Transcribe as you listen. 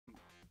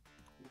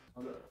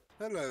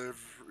Hello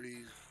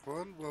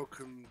everyone,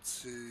 welcome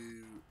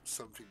to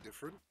something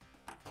different.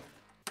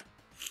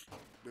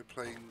 We're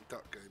playing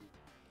Duck Game.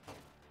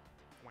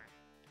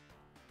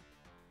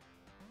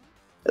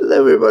 Hello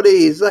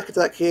everybody, Zac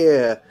Attack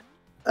here.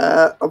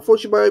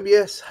 Unfortunately my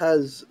OBS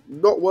has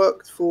not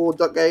worked for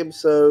Duck Game,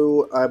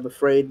 so I'm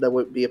afraid there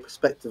won't be a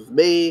perspective of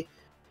me,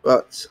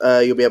 but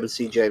you'll be able to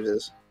see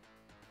James's.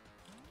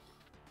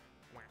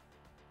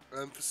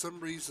 For some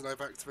reason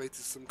I've activated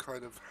some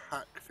kind of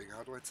hack thing.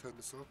 How do I turn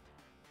this off?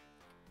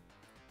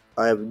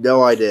 I have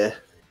no idea.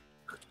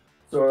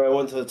 Sorry, I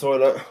went to the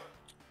toilet.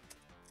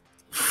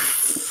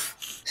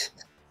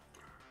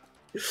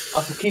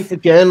 I keep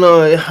again.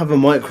 I have a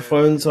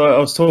microphone, so I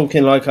was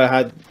talking like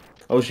I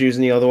was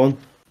using the other one.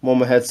 I'm on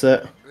my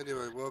headset.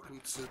 Anyway, welcome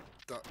to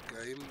Duck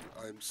Game.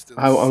 I'm still.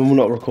 I'm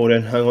not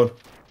recording. Hang on.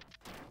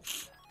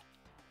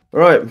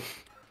 Right,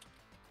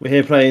 we're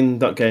here playing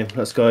Duck Game.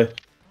 Let's go.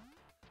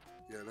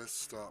 Yeah, let's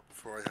start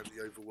before I have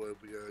the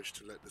overwhelming urge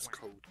to let this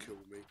cold kill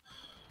me.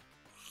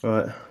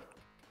 Right.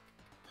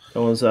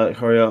 Go on, Zac.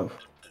 Hurry up.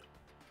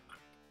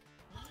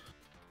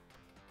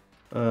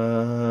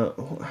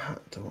 What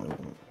hat do I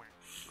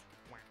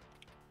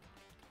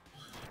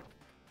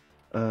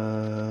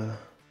want?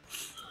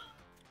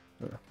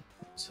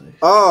 Let's see.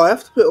 Oh, I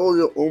have to put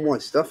all my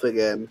stuff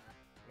again.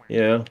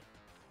 Yeah.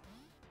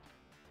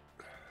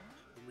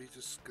 Let me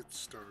just get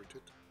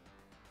started.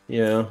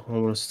 Yeah, I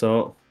want to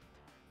start.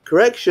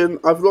 Correction,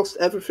 I've lost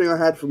everything I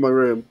had from my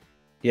room.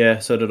 Yeah,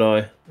 so did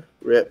I.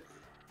 Rip.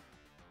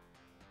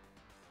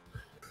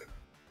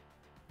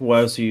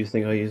 Why else do you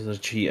think I used a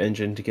cheat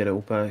engine to get it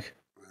all back?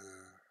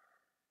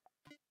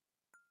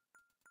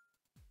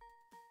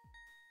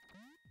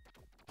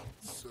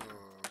 So,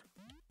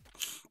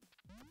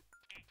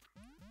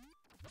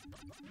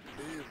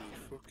 here we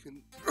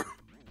fucking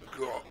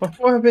God.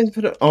 Why have I been for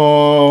the...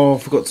 Oh, I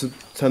forgot to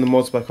turn the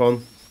mods back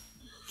on.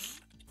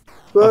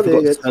 I forgot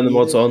to turn the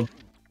mods on.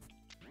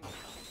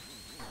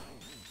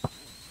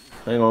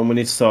 Hang on, we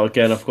need to start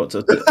again. I forgot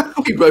to...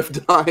 We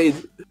both died.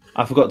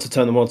 I forgot to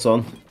turn the mods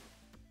on.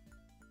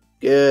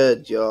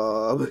 Good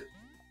job.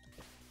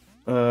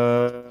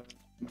 Oh,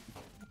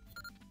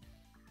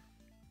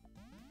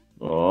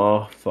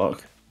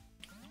 fuck.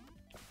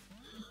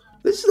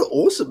 This is an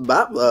awesome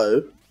map,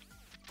 though.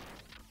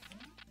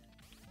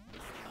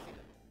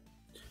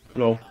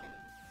 No.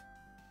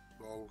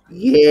 Lol.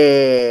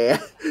 Yeah.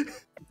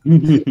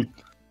 I'm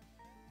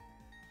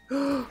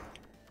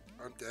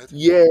dead.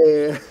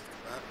 Yeah.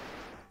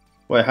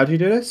 Wait, how do you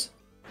do this?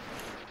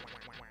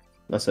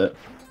 That's it.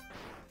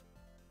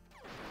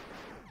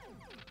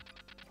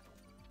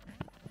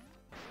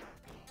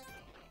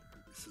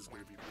 This is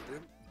going to be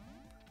brilliant.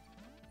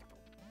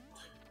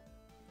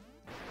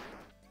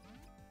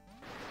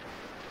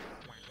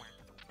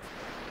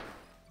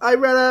 I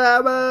ran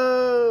out of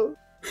ammo.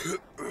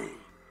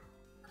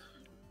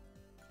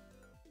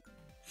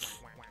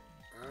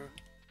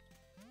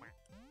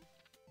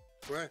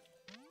 Where?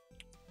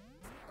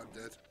 I'm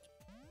dead.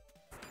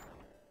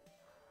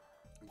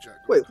 And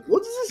Jack Wait, got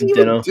what does this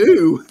Dinner. even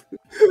do?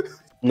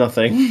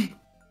 Nothing.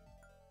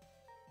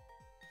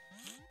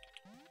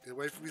 Get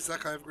away from me,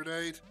 Zac, I have a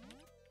grenade.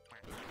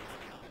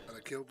 And I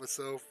killed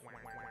myself.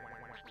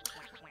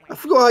 I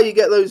forgot how you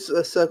get those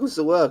circles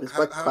to work. It's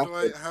like How do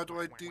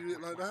I do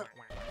it like that?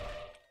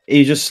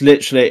 You just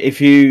literally, if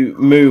you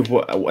move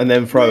and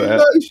then throw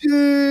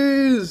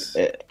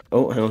it...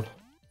 Oh, hang on.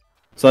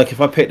 It's like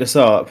if I pick this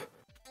up,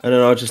 and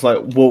then I just like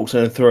walked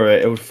and threw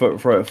it, it would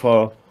throw it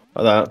far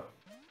like that.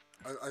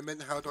 I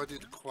meant how do I do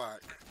the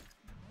quack?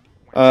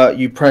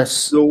 You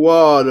press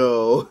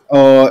Zawado.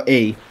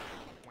 E.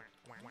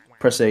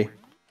 Press E.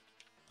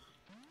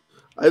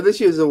 I have this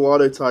year's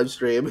Zawado time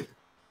stream.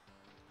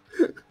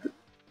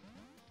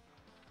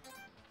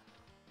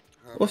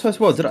 What's that?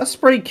 What? Did that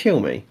spray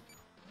kill me?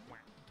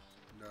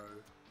 No.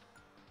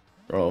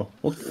 Oh,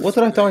 what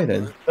did I die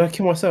then? Did I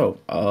kill myself?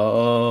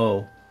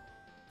 Oh.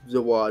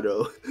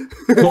 Zawado.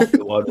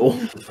 Zawado.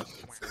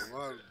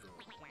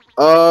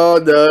 Oh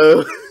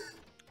no.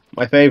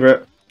 My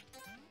favourite.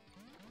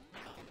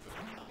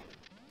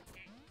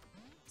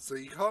 So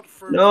you can't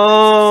throw.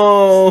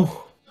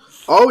 No.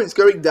 Oh, it's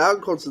going down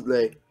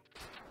constantly.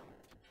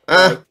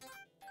 Ah.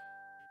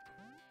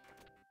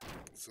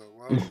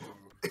 Zawado.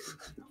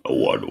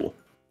 Zawado.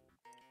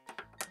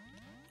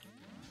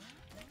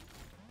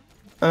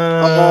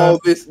 Oh,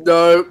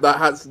 that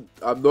hat's.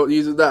 I'm not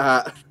using that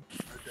hat.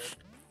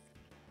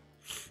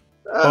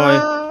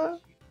 Bye.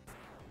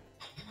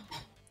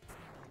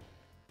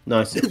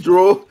 Nice.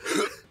 Draw.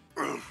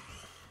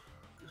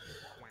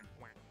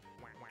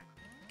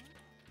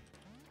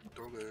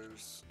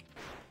 Dollars.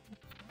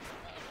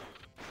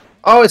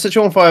 Oh, it's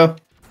a on fire.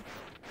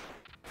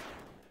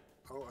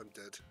 Oh, I'm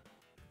dead.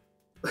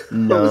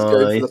 Nice. I was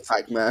going for the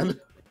Pac-Man.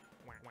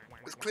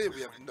 It's clear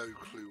we have no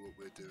clue what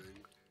we're doing.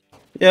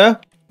 Yeah,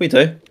 we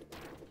do.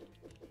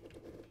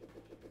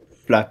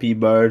 Flappy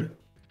Bird.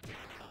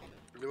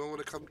 Anyone want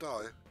to come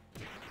die?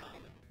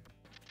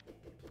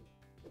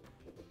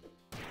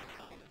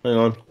 Hang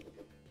on.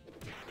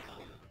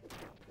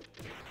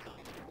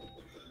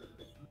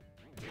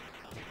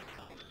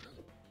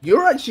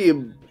 You're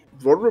actually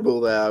vulnerable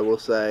there, I will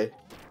say.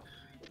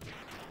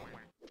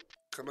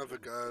 Come have a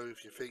go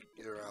if you think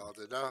you're hard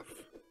enough.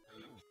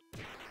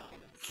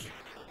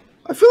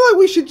 I feel like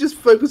we should just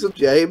focus on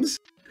James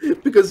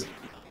because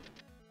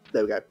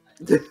there we go.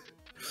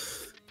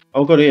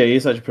 Oh god, yeah,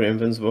 he's actually pretty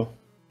invincible.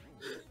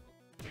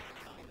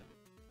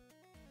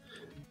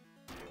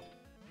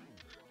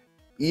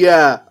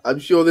 Yeah, I'm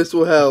sure this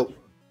will help.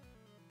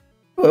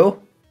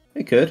 Well,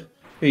 it could.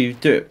 If you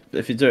do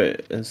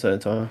it in a certain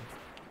time.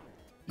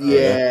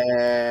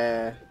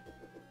 Yeah.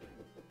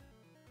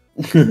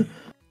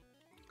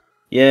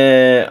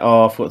 Yeah.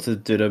 Oh, I forgot to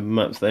do the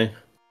maps thing.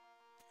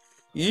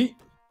 Yeet.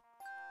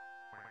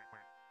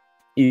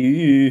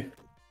 Ew.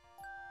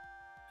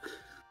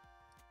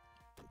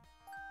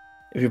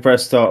 If you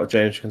press start,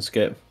 James can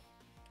skip.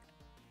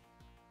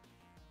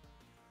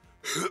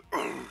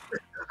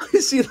 I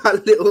see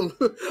that little.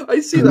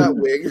 I see that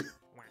wing.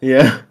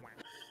 Yeah.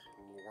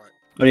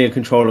 Only a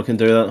controller can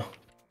do that.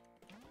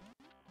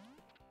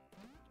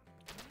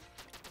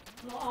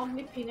 I'm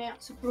nipping out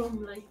to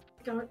Bromley.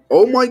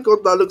 Oh my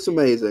god, that looks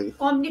amazing.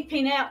 I'm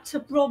nipping out to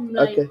Bromley.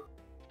 Okay.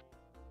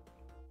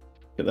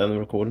 Get that in the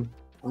recording.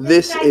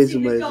 This is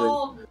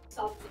amazing.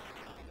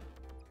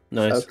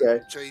 Nice.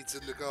 Okay. Jade's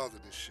in the garden,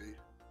 is she?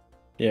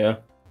 Yeah.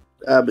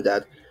 My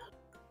dad.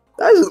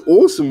 That is an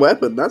awesome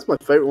weapon. That's my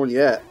favourite one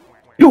yet.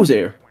 Yours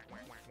here.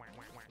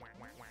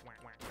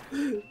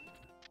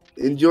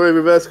 Enjoy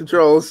reverse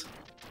controls.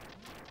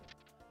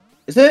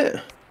 Is it?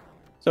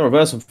 It's not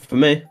reversing for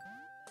me.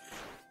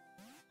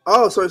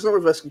 Oh, sorry, it's not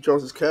reverse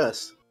controls, it's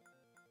curse.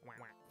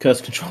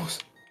 Curse controls.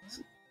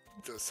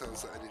 That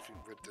sounds like anything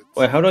Red Dead.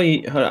 Wait, how do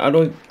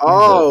I?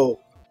 Oh,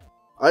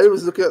 I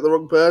was looking at the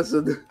wrong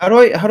person. How do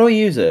I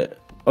use it?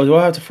 Oh, do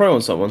I have to throw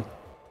on someone?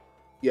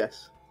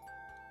 Yes.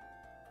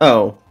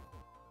 Oh.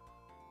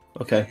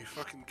 Okay. You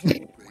fucking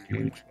killed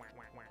me.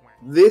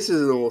 This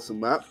is an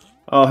awesome map.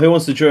 Oh, who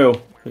wants to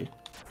drill?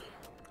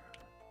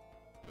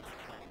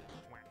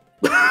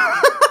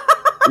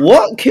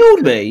 What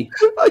killed me?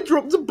 I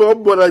dropped a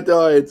bomb when I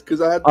died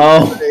because I had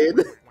Oh.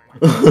 grenade.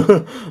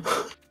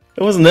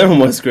 It wasn't there on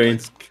my screen.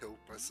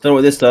 Don't know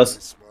what this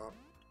does.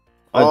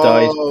 I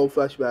died. Oh,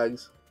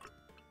 flashbangs.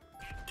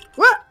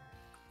 What?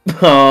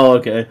 Oh,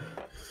 okay.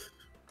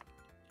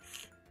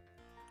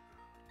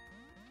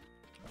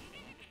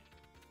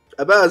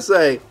 I better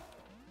say.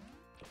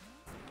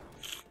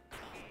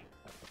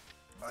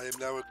 I am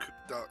now a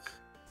cooked duck.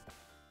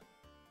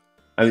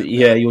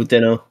 Yeah, your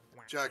dinner.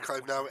 Jack,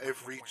 I'm now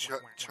every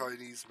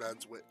Chinese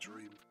man's wet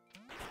dream.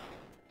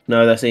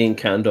 No, that's eating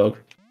cat and dog.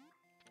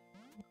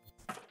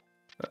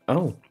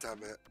 Oh.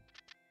 Damn it.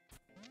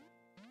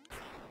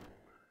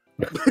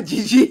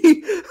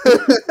 GG.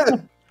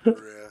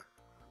 Yeah.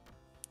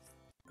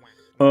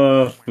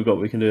 Oh, forgot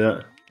we can do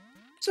that.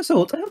 So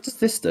what the hell does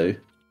this do?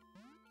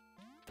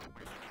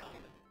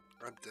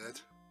 I'm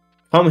dead.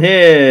 Come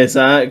here,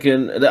 Zac,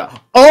 and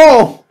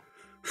oh,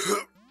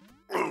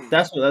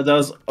 that's what that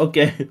does.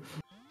 Okay.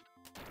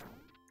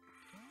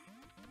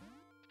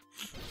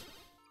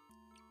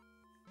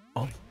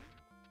 Oh,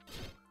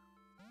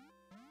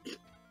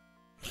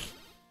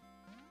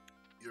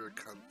 You're a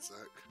cunt,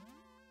 Zac.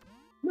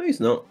 no, he's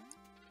not.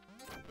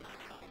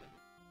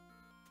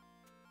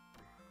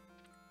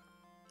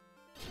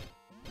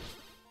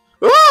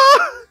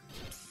 Ah!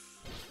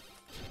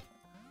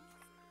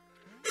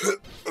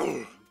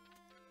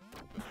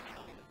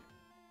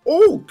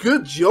 Oh,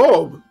 good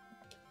job.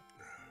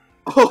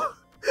 Oh,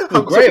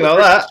 I'm great about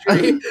that.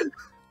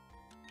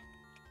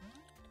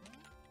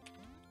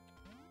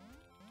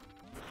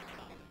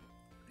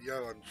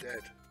 Yo, I'm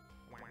dead.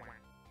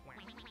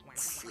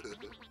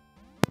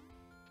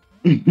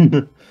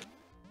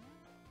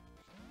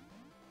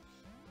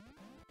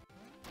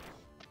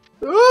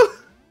 Ah!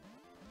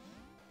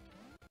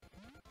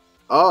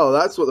 Oh,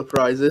 that's what the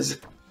prize is.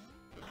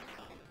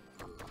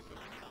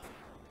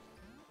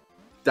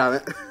 Damn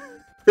it.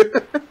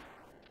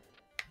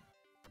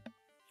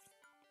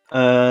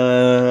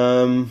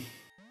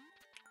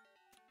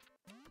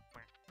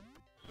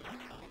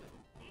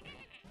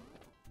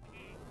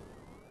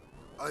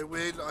 I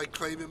win, I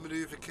claim a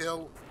maneuver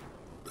kill.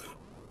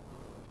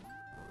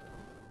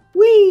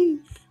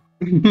 Whee!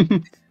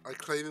 I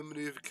claim a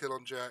maneuver kill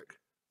on Jack.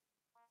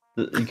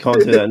 You can't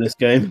do that in this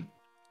game.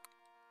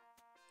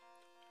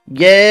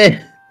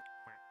 Yeah.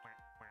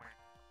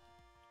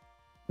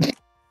 I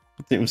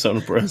think I'm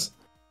starting to press.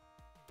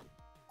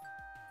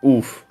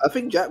 Oof. I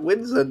think Jack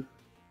wins then.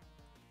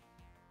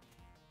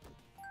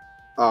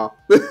 Oh.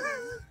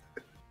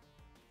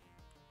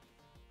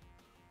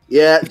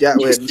 Yeah, Jack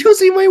You wins. still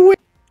see my win.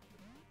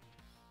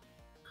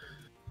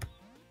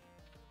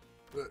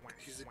 Look,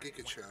 he's a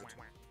Giga Chad.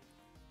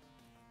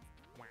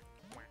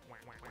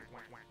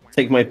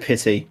 Take my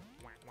pity.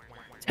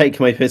 Take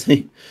my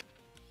pity.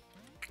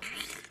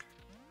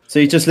 So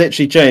you just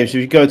literally, James,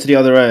 if you go to the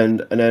other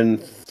end and then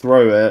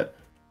throw it,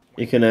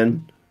 you can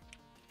then...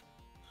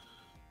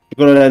 You've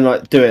got to then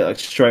like do it like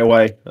straight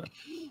away.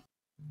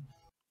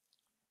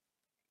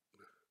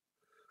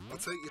 I'll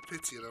take your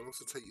pity and I'll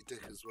also take your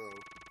dick as well.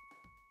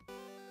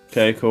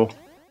 Okay, cool.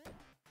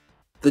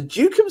 The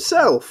Duke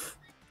himself.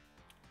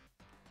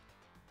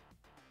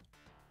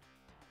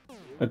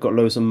 I got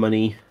loads of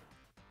money.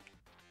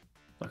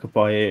 I could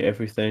buy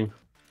everything.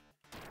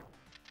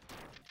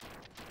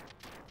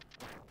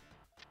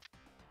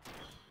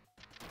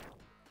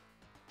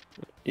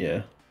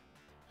 Yeah.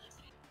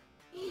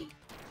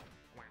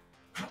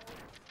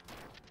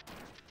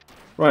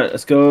 Right,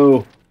 let's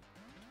go.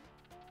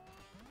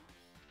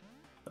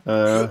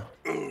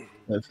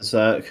 Wait for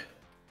Zac.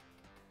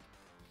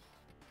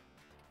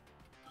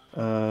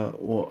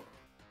 What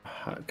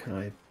hat can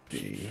I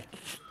be?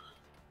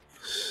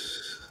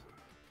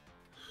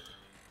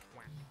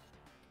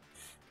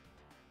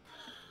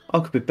 I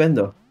could be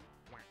Bender.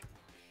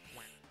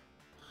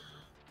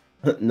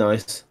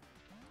 Nice.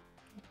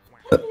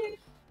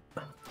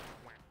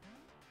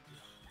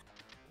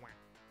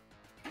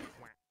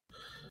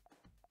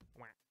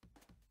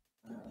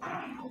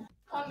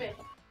 Come in.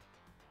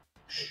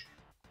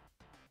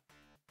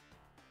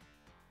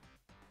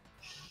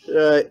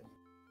 Right.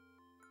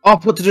 Oh, I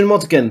put to do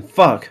mods again.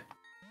 Fuck.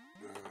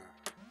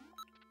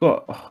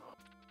 What?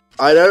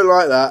 I don't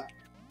like that.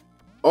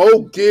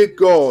 Oh dear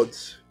God.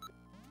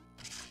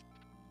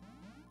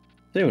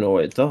 I don't even know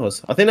what it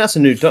does. I think that's a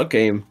new duck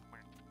game.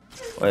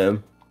 I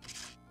am.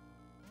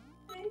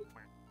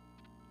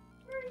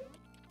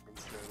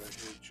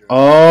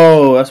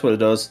 Oh, that's what it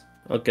does.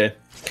 Okay.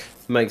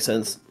 Makes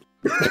sense.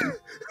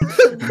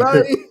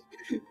 Bye.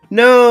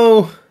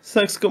 No!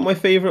 Zac's got my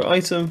favourite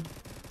item.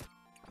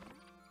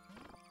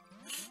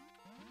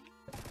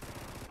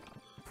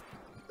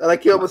 And I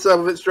killed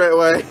myself with it straight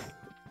away.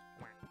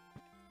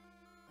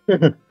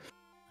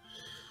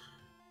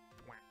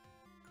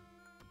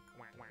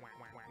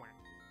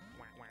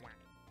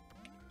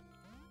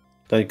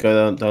 Don't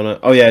go down it.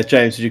 Oh yeah,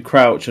 James, if you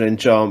crouch and then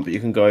jump, you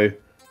can go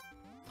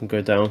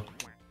down.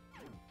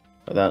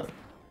 Like that.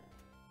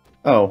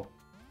 Oh.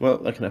 Well,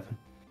 that can happen.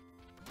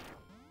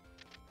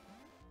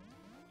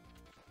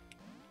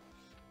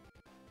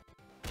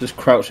 Just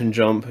crouch and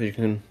jump, you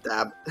can...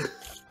 Damn.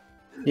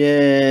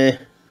 Yeah.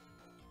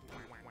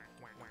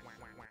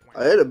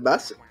 I heard a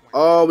massive...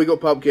 Oh, we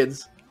got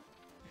pumpkins.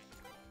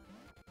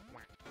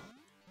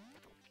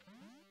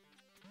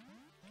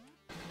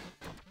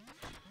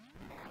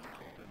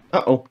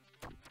 Uh-oh.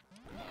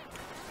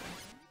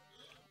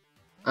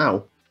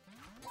 Ow.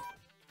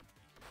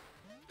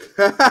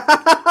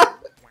 I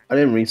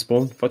didn't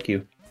respawn. Fuck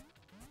you.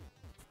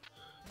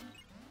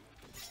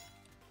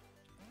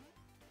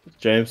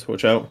 James,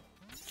 watch out.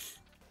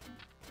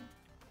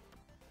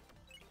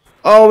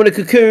 Oh, I'm in a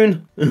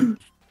cocoon!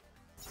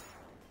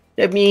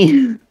 Let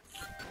me!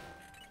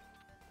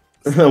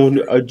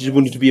 I just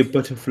wanted to be a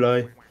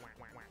butterfly.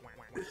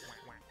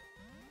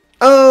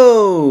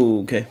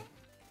 Oh, okay.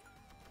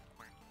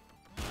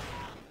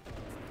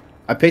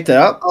 I picked it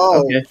up?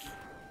 Oh. Okay.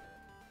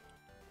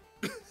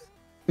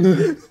 Are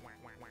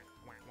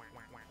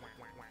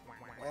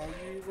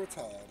you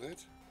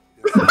retarded?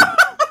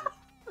 Yes.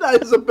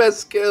 That is the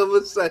best skill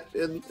of the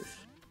session.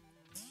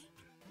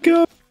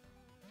 Go!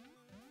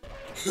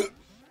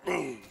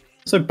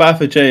 So bad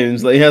for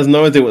James, like he has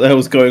no idea what the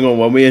hell's going on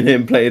while me and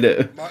him played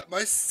it.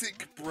 My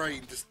sick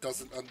brain just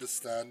doesn't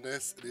understand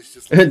this, and it's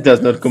just like, It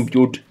does not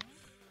compute.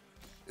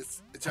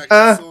 It's Jack,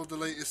 I saw the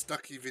latest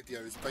Ducky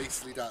video. It's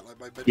basically that, like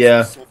my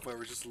mental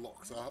software is just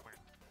locked up.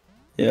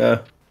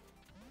 Yeah.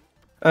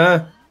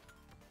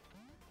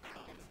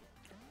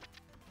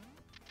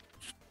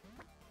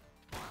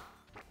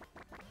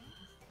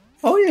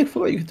 Oh yeah, I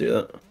forgot you could do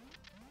that.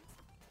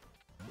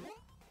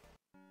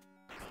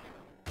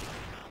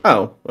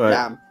 Oh, alright.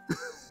 Damn.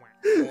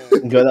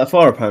 Didn't go that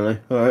far apparently.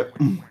 Alright.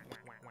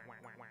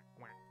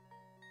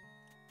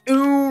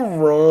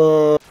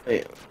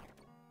 Right.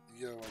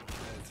 Yo,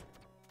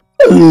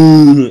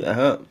 I'm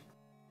dead.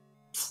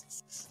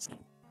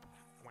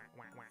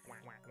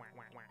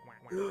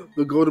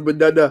 The golden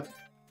banana.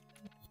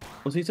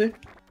 What's he do?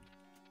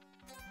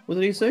 What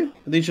did he say? Are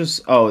these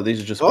just... Oh, these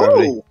are just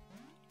gravity. Oh.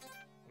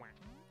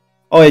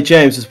 Oh, yeah,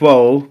 James, as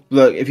well.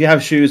 Look, if you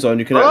have shoes on,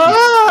 you can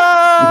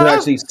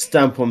actually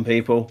stamp on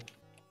people.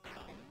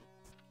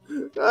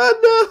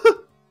 Oh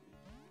no!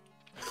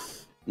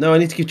 No, I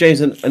need to give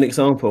James an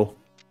example.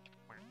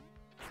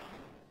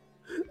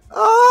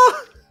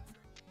 Ah!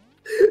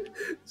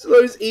 So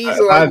those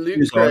easel and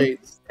loot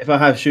crates. If I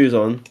have shoes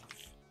on.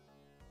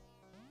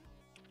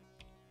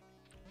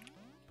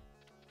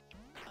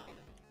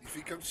 You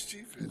think I'm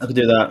stupid? I could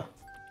do that.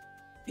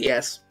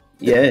 Yes.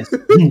 Yes.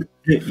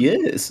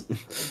 Yes.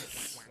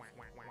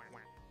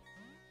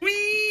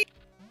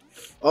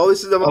 Oh,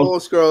 this is another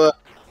horse scroller.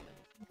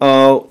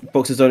 Oh,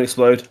 boxes don't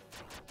explode.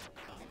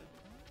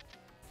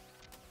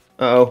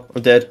 Uh-oh,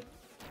 I'm dead.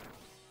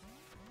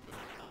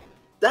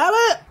 Damn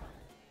it!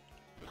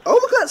 Oh,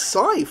 look at that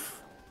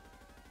scythe.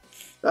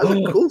 That's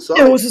a cool scythe.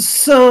 It was a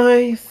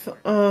scythe.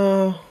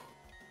 Oh.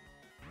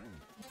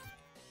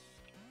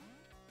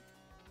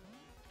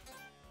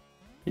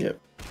 Yep.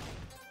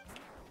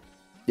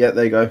 Yeah,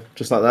 there you go.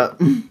 Just like that.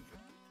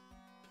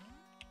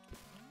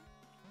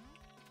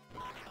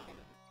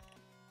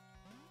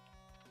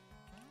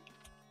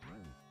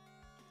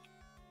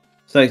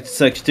 So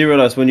you do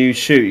realise when you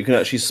shoot, you can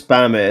actually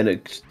spam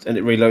it and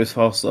it reloads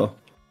faster.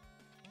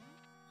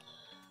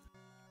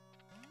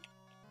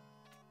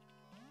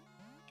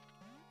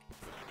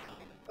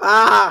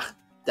 Ah,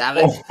 damn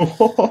it!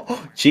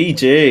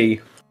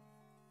 GG.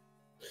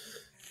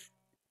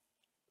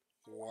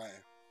 Wow.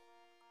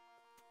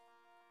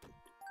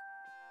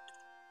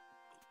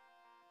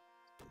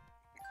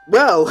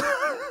 Well,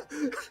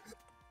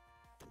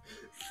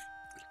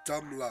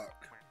 Dumb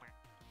luck.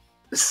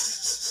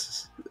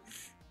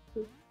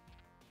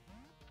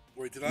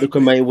 Wait, did I Look at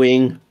win? my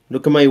wing.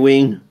 Look at my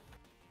wing.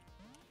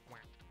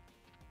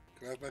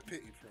 Can I have my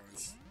pity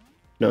prize?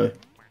 No.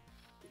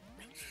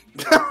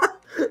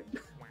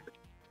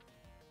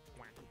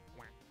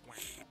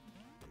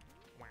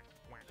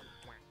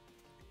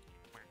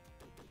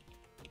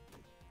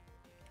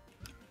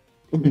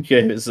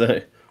 Okay,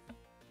 so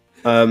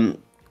I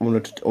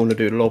wanna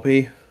do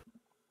lobby.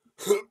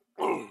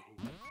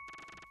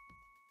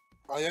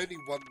 I only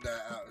won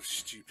that out of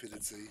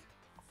stupidity.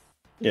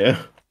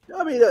 Yeah.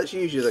 I mean, that's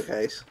usually the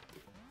case.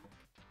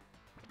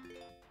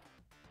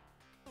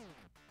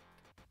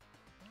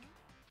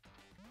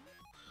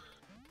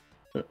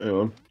 Hang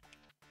on.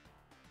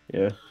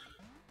 Yeah.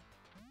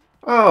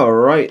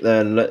 Alright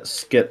then,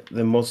 let's get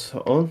the mods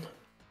on.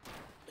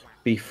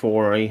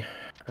 Before I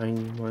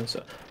hang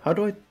myself. How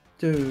do I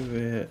do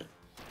it?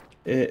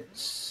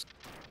 It's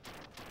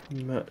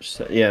match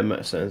set. Yeah,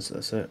 match settings,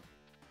 that's it.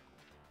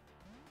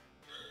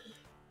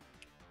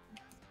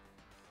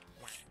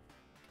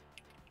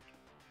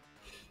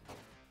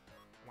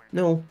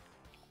 No.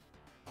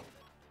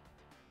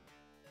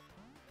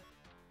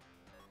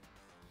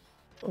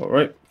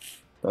 Alright.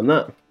 Done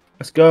that.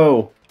 Let's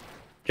go.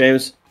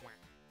 James.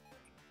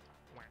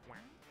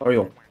 Hurry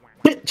your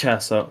bitch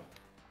ass up.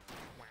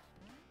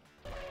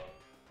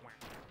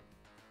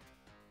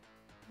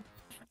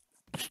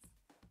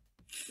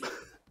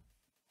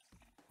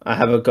 I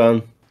have a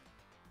gun.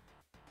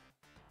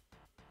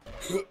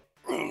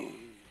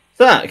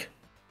 Zac!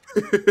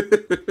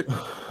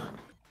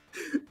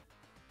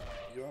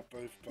 You are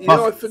both. You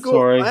know, I Fuck, forgot.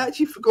 sorry. I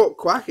actually forgot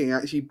quacking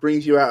actually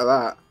brings you out of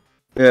that.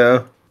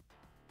 Yeah.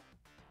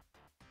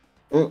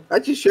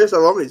 That just shows how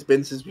long it's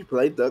been since we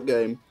played that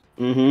game.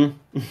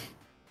 Mm-hmm.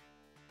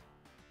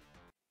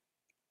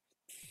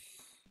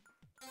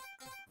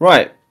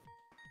 Right.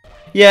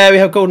 Yeah, we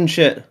have golden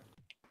shit.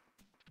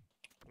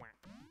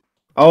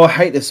 Oh, I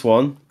hate this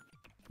one.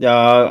 Yeah,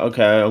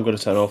 okay, I'm gonna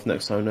turn it off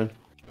next time then.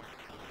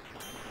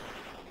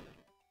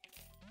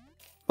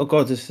 Oh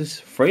god, this is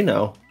free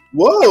now.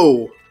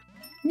 Whoa!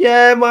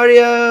 Yeah,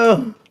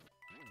 Mario!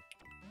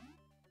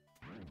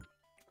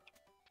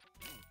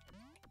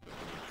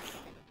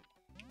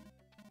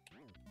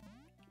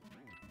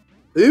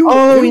 Who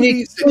you need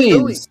needs to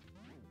coins!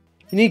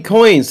 You need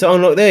coins to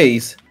unlock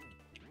these.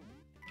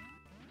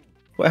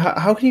 Wait,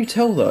 how can you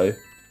tell though?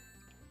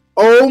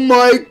 Oh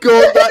my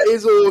god, that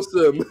is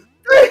awesome!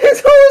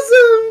 It's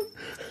awesome!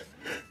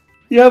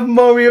 You have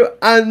Mario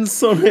and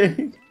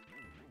Sonic.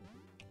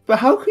 But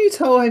how can you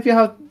tell if you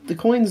have the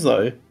coins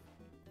though?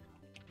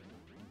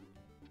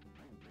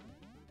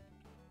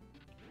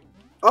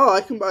 Oh,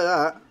 I can buy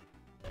that.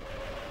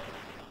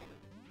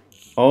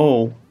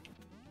 Oh.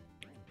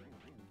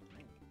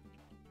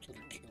 Gonna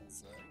kill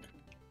Zac.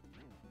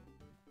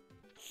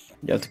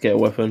 You have to get a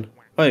weapon.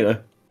 There you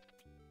go.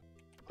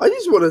 I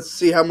just want to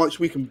see how much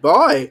we can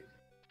buy.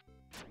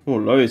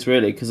 Well, loads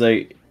really, because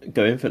they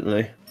go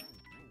infinitely.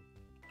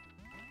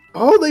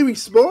 Oh, they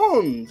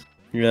respawned.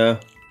 Yeah.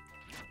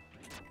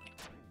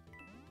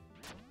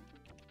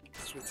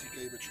 Sweaty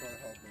gamer try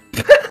hard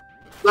mode.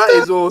 That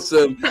is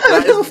awesome.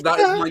 That is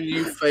my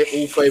new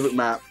all favorite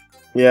map.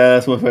 Yeah,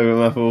 that's my favourite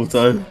map of all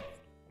time.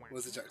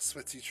 Was it Jack?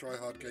 Sweaty try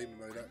hard gamer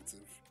mode active.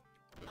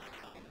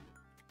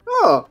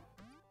 Oh,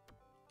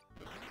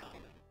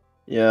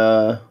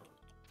 Yeah.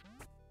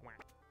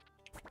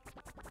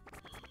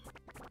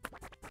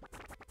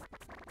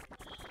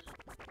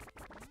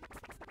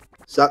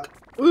 suck.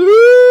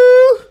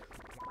 Woo!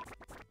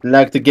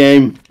 Lag the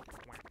game.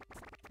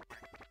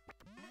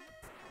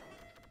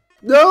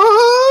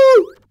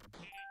 No!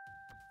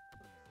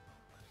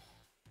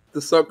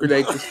 The suck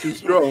grenade was too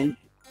strong.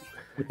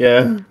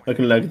 Yeah, I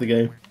can lag the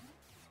game.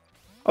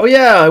 Oh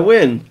yeah, I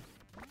win.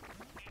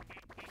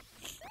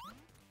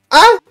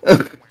 Ah!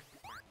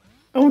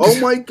 Oh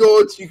my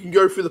god, you can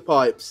go through the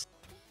pipes.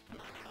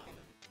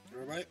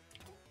 Where am I?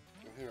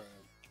 Oh, here I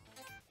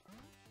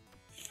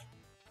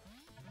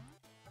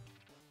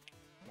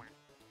am.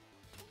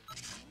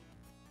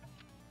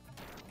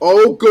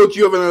 Oh god,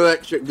 you have an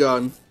electric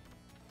gun.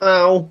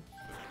 Ow.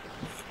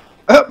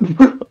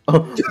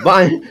 Oh,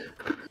 bye.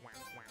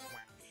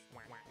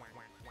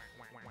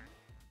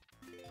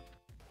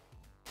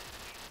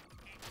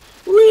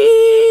 Whee!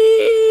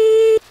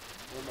 Oh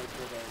my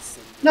god, I was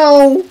sending.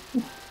 No.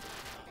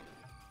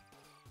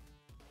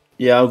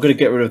 Yeah, I'm gonna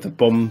get rid of the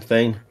bomb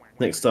thing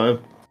next time.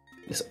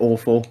 It's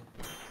awful.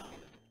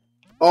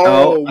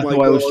 Oh, I my thought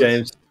god. I was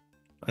James.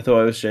 I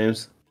thought I was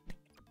James.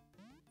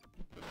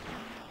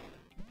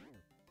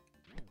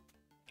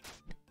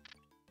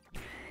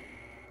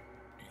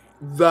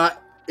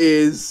 That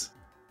is...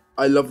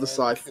 I love the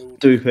scythe.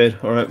 Stupid,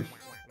 alright.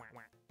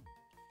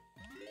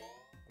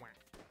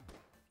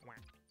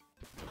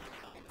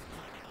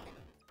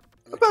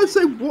 I'm about to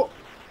say, what?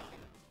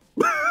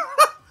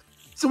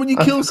 So when you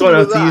kill someone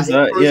with that, it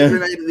throws a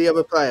grenade at the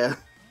other player.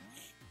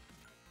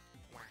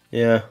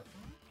 Yeah.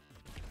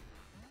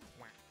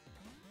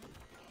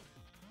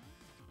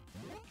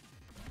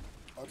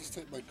 I'll just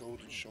take my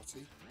golden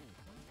shotty.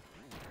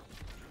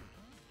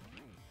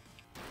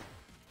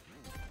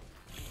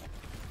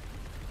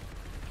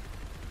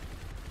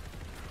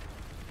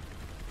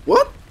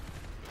 What?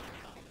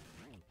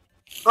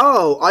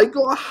 Oh, I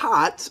got a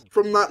hat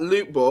from that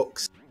loot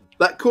box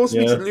that caused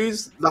me to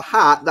lose the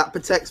hat that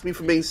protects me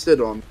from being stood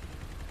on.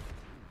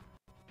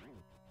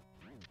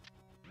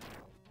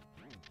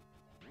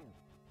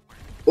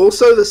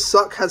 Also, the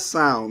suck has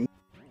sound.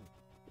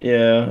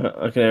 Yeah,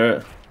 I can hear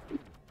it.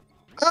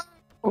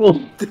 Oh,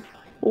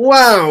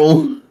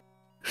 wow!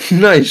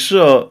 Nice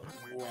shot.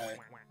 Why?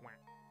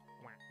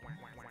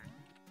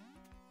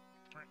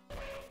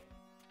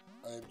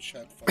 I am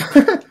Chad.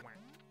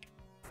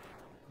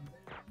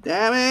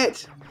 Damn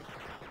it!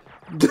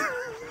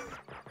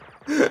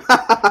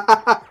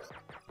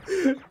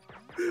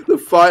 The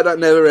fight that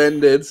never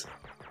ended.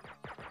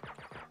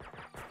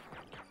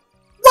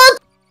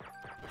 What?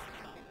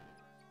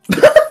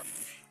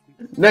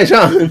 Nice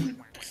shot.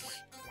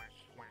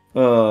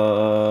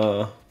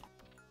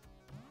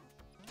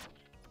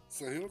 So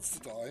who wants to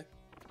die?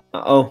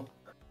 Uh-oh.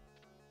 I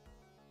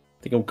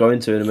think I'm going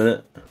to in a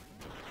minute.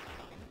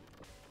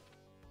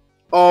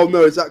 Oh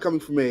no, is that coming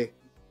from me?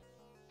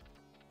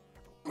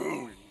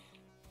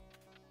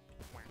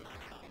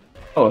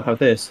 Oh, I have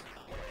this.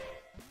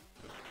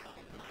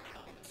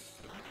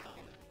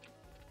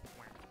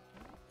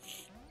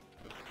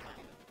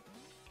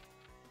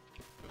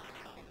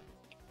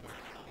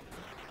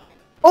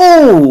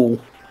 Oh!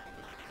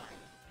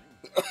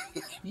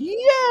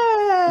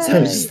 Yeah! Is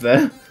that just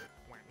there?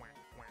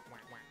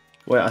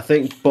 Wait, I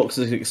think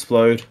boxes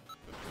explode.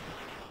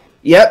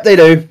 Yep, they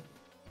do.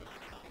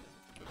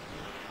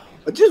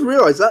 I just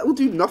realised that will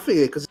do nothing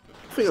here because it's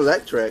nothing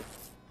electric.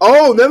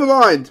 Oh, never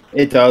mind.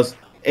 It does.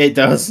 It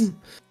does.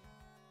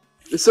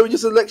 So it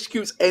just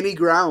electrocutes any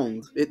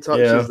ground it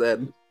touches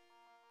then.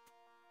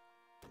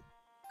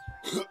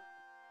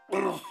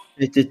 No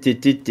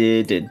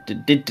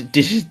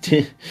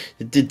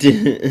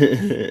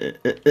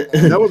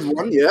one's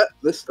won yet,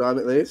 this time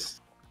at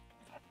least.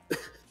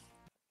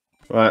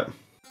 Right.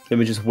 Let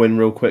me just win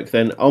real quick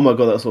then. Oh my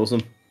god, that's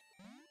awesome.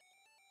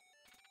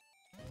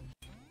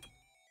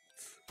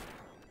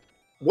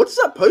 What does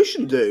that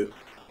potion do?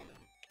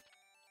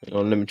 Hang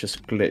on, let me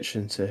just glitch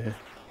into here.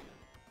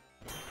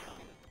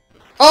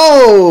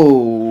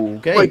 Oh!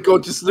 Okay. Oh my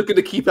god, just look at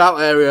the keep out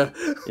area.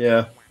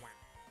 Yeah.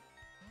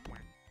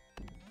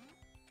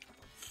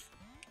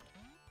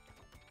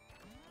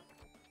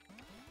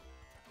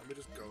 Let me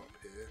just go up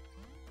here.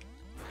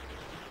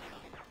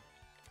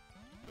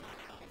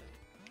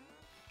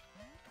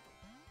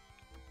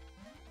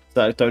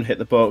 Zach, don't hit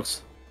the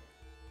box.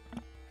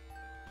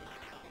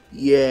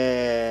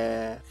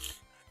 Yeah.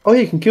 Oh,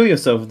 you can kill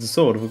yourself with the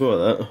sword. I forgot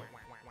about that.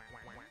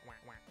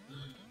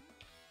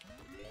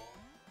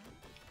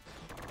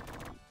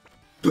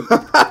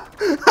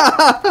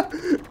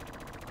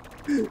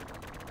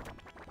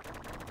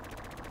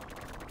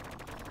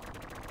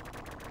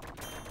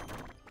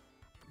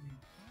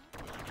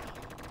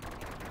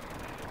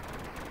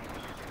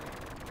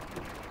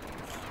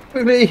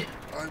 Quickly!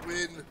 I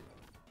win!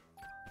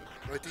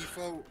 By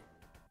default.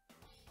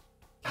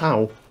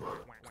 How?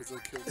 Because I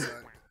killed Zac.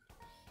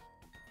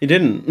 You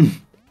didn't. I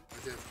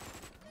did.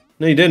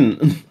 No, you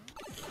didn't.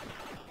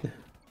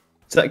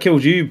 Zach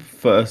killed you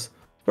first.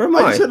 Where am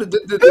I?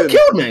 Who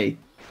killed me?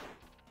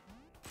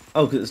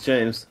 Oh, because it's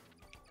James.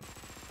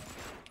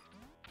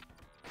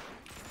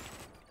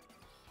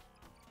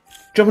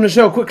 Jump in the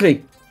shell,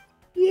 quickly!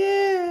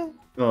 Yeah.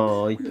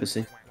 Oh, you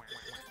pussy.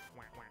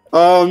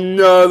 Oh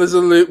no, there's a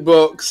loot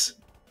box.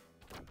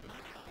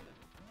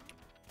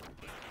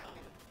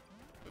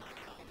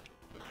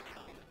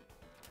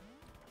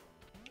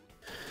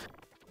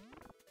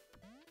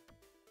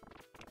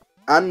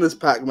 And there's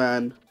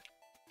Pac-Man.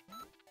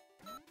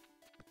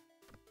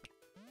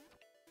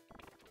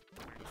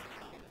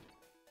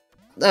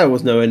 That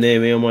was nowhere near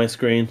me on my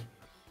screen.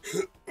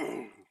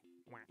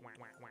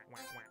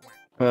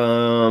 Hey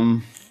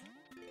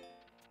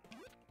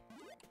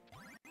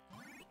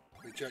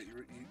Jack,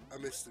 I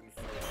missed him.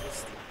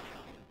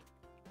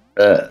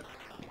 Oh,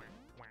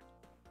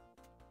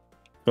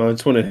 I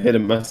just want to hit a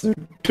massive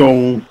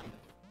dong.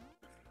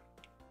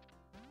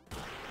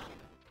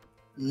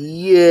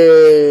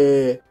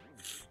 Yeah.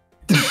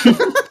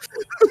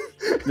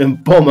 Then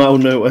bomb out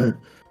of nowhere.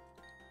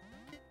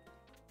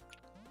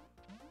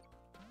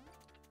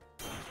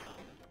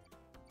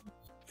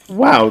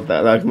 Wow,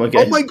 that lagged my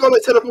game. Oh my god, I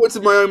teleported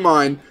to my own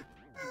mine.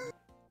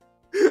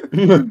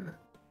 The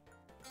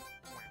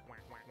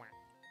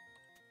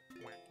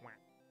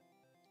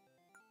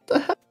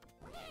hell?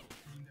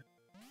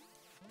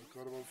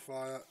 God, I'm on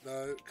fire.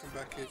 No, come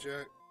back here,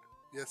 Jack.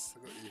 Yes,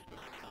 I got you.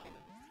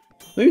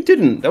 No, you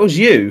didn't. That was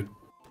you.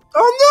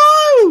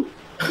 Oh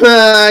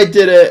I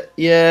did it.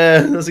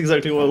 Yeah, that's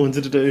exactly what I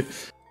wanted to do.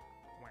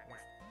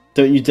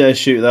 Don't you dare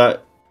shoot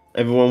that.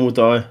 Everyone will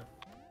die.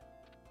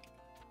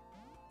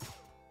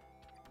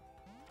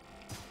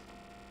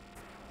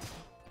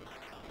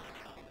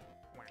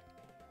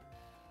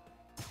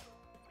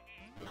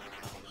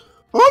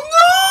 no!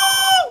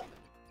 Oh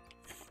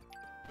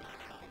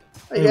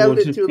no! I held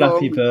it too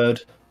Flappy long.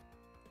 Bird.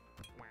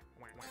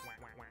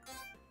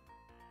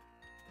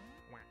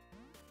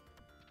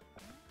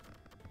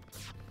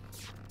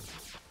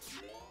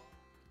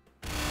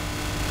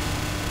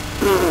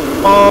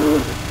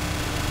 Oh.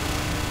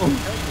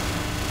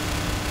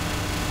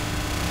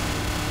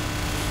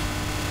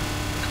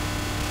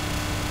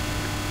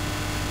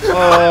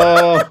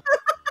 Oh.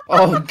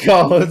 Oh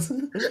God.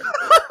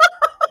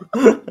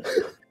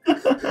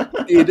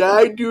 Did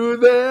I do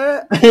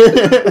that?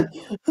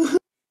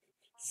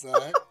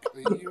 Zac,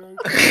 are you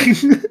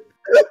okay?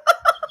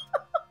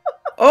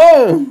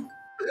 Oh.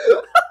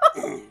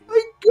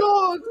 My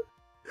God!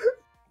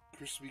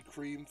 Krispy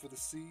Kreme for the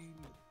scene.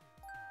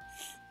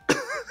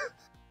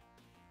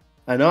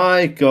 And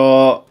I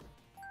got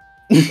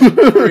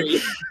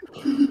 3.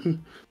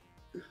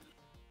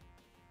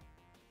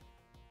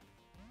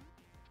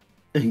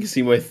 You can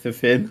see my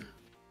fin.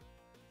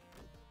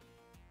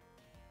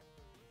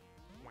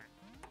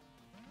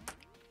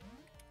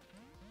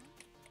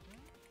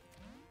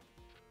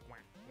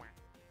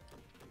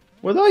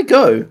 Where did I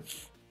go?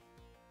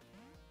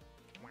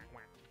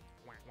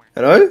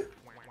 Hello?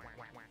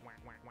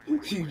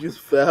 You just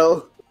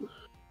fell.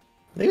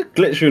 I think I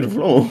glitched through the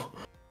floor.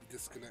 You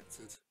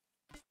disconnected.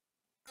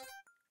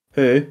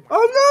 Who?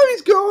 Oh no,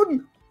 he's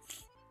gone!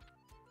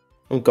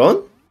 I'm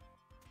gone?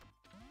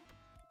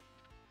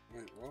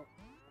 Wait, what?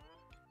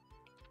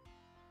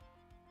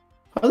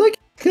 How did I get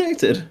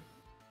connected?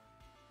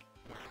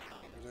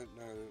 I don't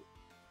know.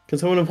 Can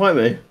someone invite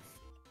me?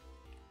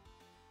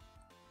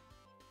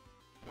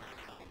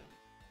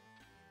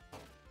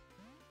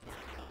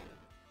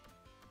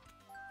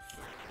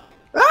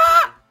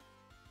 Ah!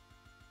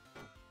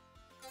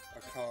 I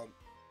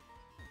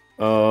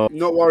can't.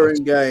 Not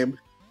worrying game.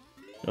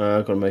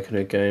 I've got to make a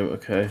new game,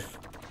 okay.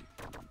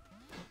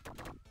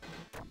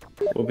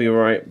 We'll be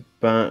right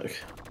back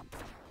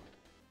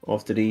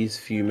after these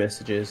few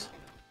messages.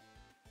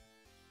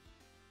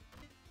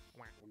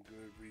 I'm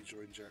gonna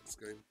rejoin Jack's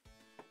game.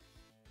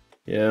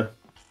 Yeah.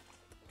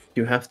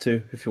 You have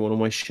to if you want all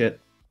my shit.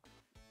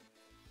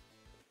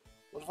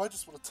 What if I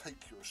just want to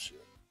take your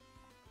shit?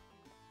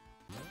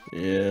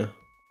 Yeah.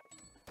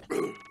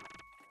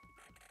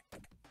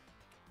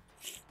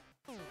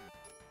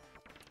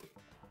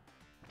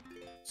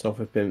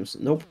 Software pimps.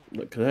 Nope.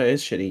 Look, that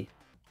is shitty.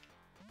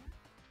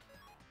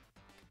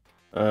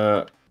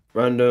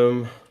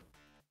 Random.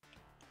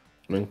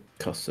 And then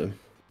custom.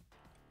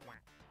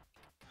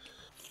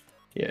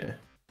 Yeah.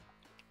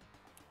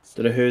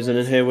 Don't know who's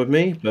in here with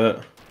me,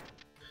 but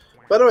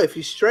By the way, if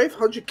you strafe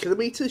 100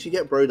 kilometers, you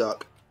get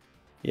Broduck.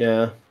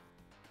 yeah.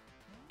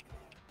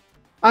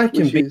 I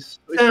can Which be is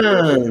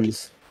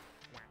fans.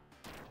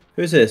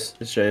 Who's this?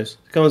 It's James.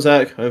 Come on,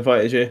 Zac. I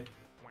invited you.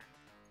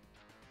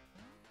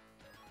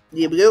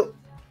 Here we go.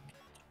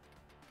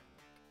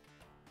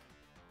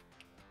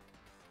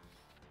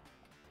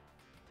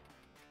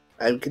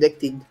 I'm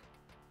connecting.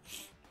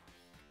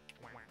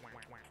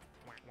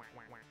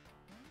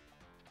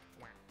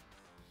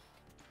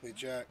 Hey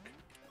Jack,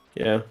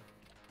 Yeah.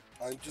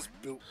 I'm just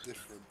built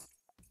different.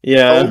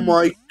 Yeah. Oh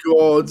my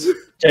God.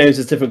 James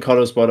is different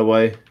colours, by the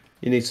way.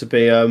 You need to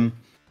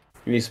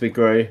be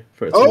grey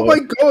for it to Oh work.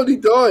 my God, he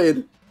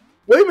died.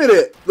 Wait a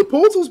minute. The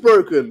portal's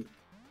broken.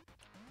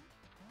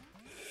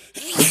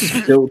 This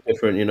is built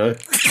different, you know.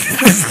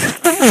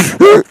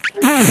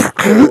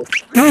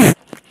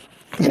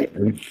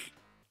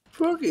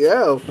 Fucking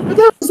hell. What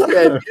the hell was Yeah,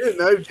 that? if you didn't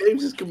know,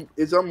 James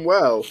is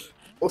unwell.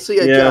 Also,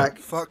 yeah, Yeah. Jack,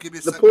 Fuck, give me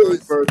a the sec, portal's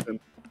guys. broken.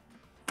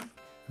 I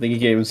think he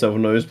gave himself a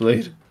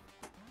nosebleed.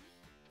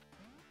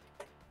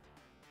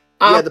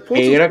 Yeah, the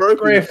portal's Peter broken,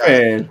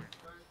 Griffin.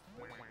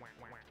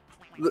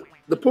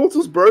 The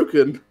portal's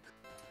broken.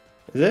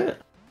 Is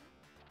it?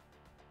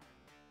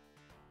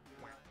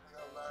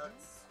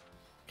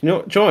 Can you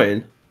not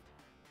join?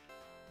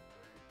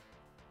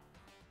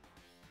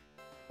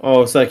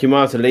 Oh, it's like you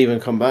might have to leave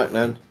and come back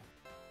then.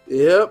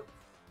 Yep.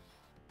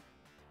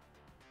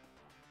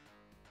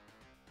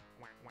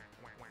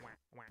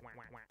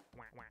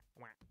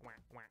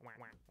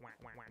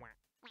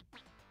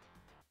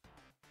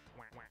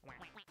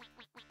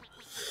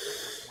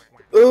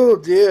 Oh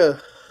dear.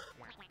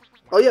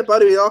 Oh yeah, by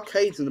the way, the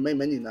arcade's in the main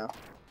menu now.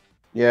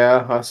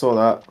 Yeah, I saw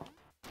that.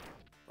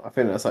 I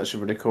think that's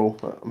actually really cool.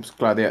 I'm just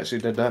glad they actually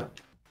did that.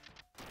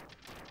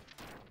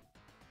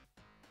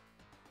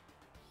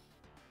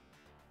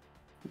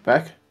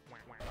 Back?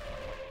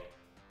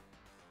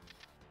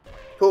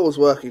 Portal's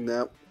working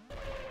now.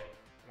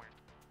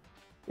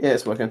 Yeah,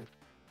 it's working.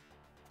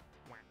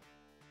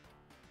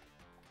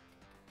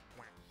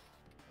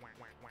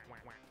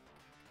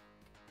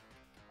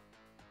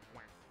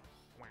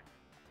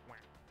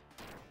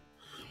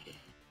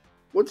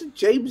 What did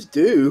James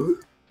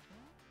do?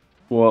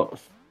 What?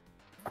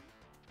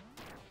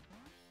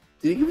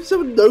 Did he give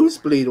himself a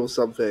nosebleed or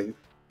something?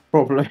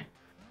 Probably.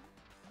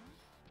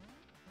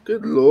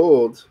 Good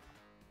lord.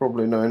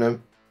 Probably known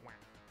him.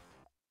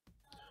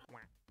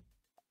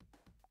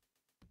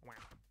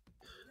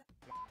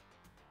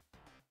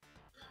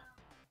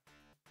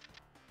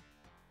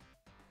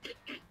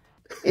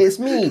 It's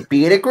me,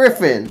 Peter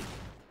Griffin.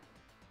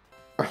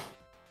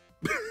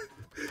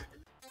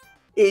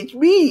 It's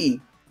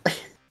me!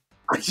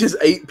 I just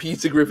ate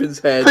Peter Griffin's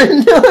head. I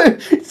know!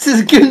 This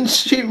is good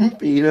shooting,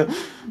 Peter.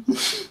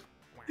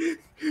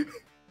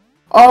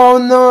 Oh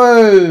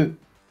no!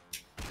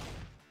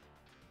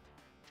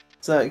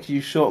 Zac,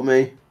 you shot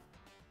me.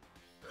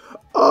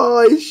 Oh,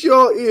 I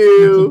shot We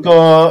you!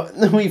 forgot.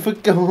 We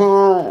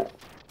forgot.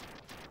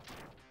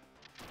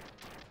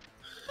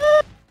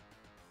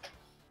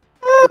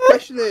 The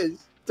question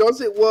is, does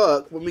it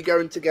work when we go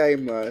into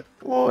game though?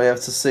 Well, we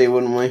have to see,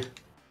 wouldn't we?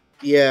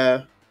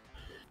 Yeah.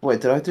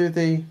 Wait, did I do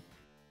the...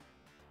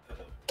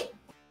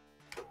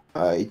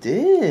 I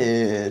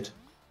did.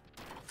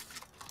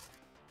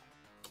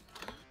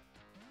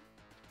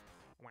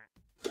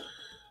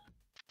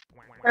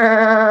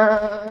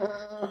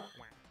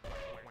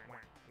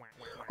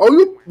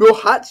 Oh, your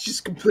hat's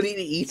just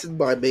completely eaten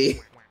by me.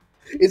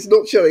 It's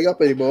not showing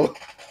up anymore.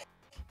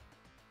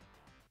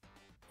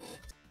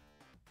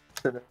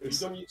 Have you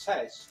done your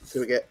test?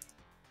 So we get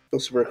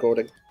also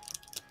recording.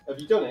 Have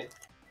you done it?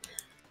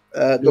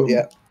 Not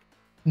yet.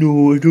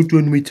 No, I don't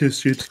want my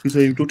test yet because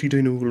I'm not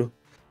eating over.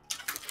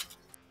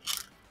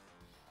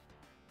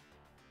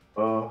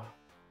 I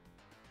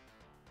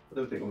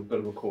don't think I'm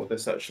going to record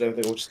this actually. I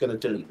think I'm just going to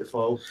delete the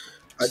file.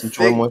 Just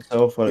enjoy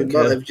myself. I You don't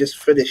might care. have just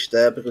finished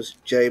there because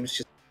James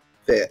just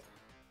fit.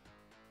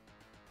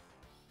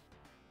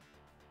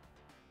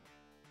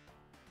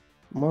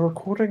 Am I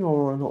recording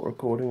or am I not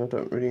recording? I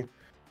don't really.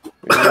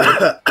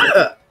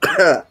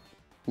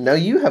 Now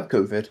you have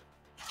COVID.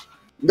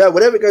 No,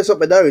 whenever it goes up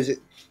my nose,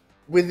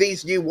 with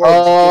these new ones.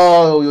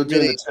 Oh, you're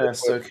doing really the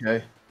test.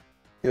 Okay.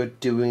 You're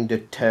doing the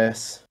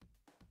test.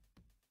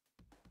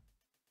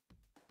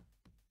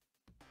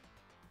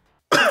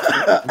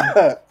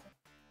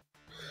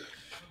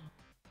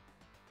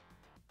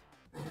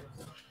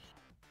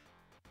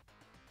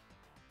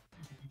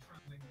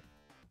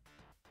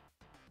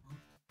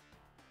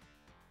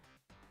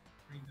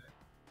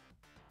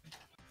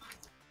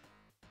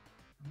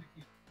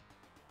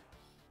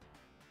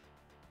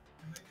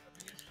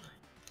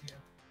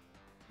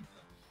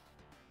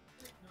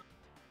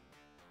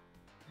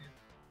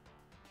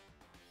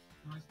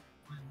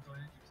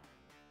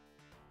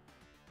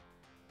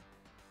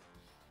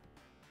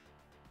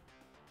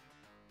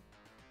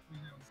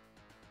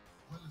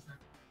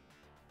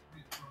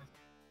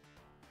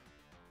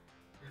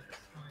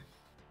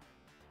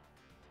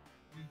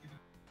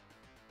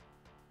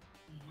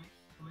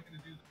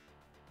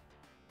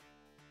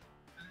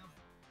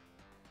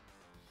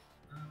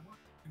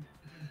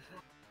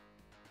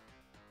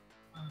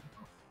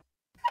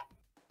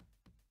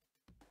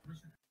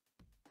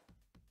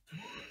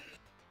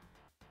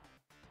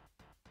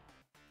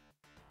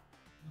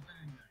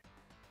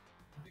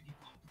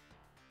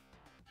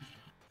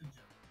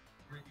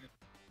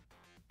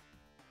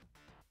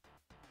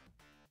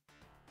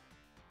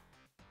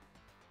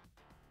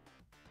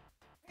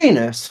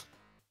 Penis.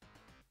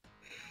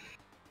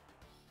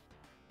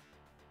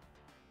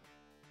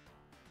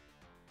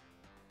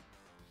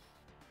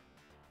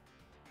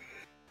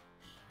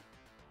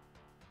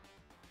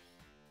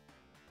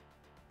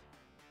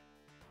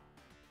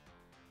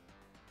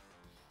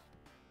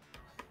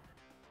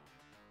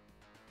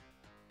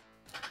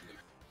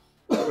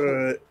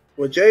 Right.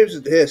 Well, James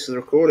is here, so the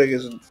recording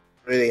isn't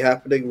really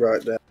happening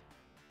right now.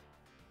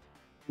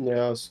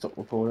 Yeah, I'll stop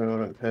recording. I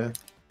don't care.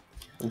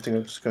 I think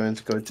I'm just going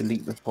to go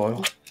delete the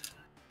file.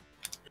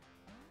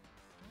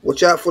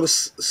 Watch out for the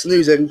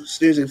snoozing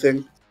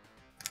thing.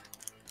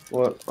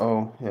 What?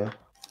 Oh, yeah.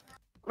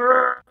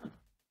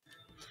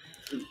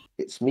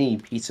 It's me,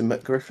 Peter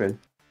McGriffin.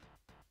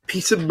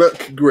 Peter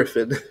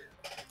McGriffin.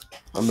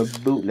 I'm a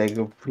bootleg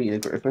of Peter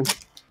Griffin.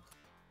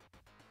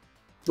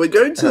 We're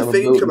going to the I'm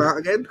thing and come voting. out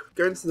again.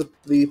 Going to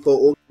the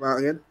portal, come out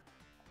again.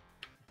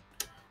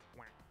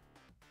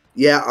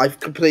 Yeah,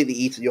 I've completely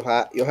eaten your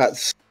hat. Your hat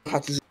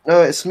is.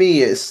 No, it's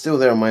me. It's still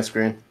there on my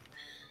screen.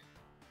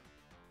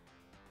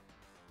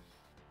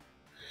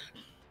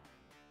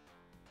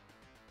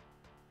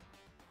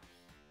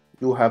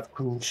 You have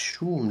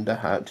consumed the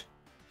hat.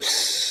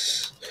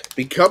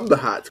 Become the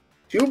hat.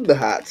 Consume the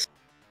hat.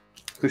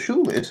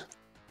 Consume it?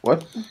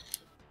 What?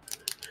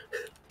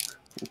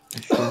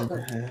 Consume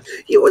the hat.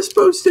 You were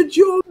supposed to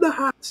join the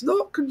hats,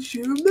 not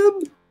consume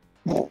them.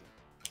 No,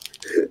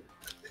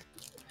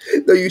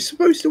 you're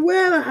supposed to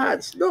wear the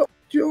hats, not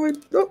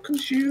not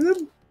consume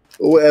them,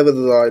 or whatever the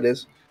line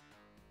is.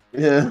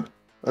 Yeah,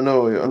 I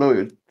know what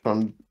you're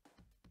trying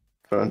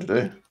to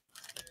do.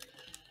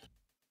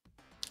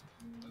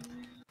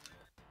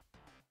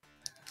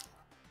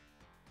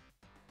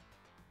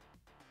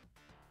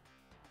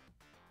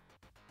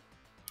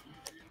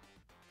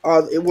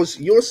 It was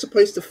you're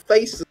supposed to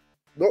face them,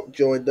 not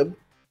join them.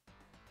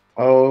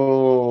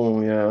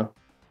 Oh, yeah.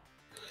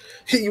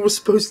 You were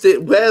supposed to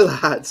wear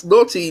hats,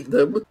 not eat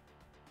them.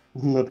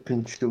 Not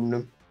consume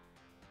them.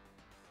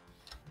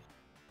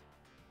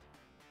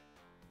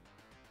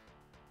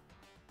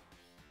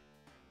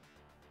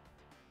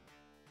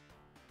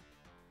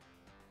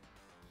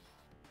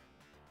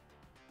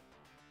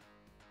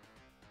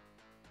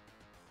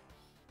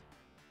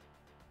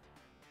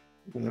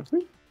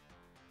 Nothing?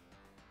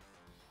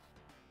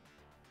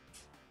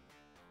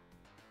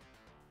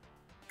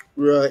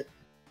 Right.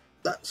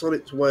 That's on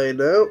its way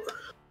now.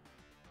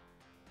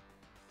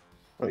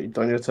 Oh, you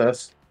done your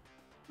test?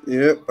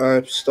 Yep,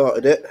 I've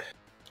started it.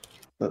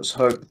 Let's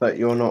hope that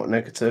you're not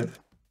negative.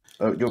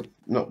 Oh, you're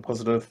not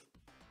positive.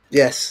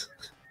 Yes.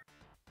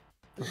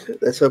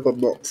 Let's hope I'm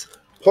not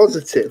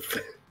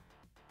positive.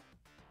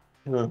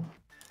 Yeah.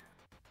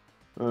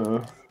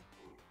 For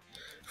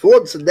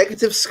once, a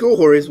negative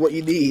score is what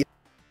you need.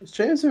 Is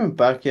James even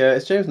back yet?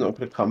 Is James not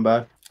going to come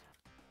back?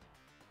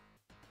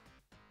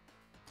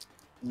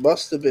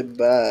 Must have been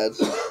bad.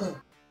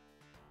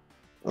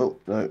 Oh,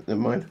 no, never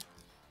mind.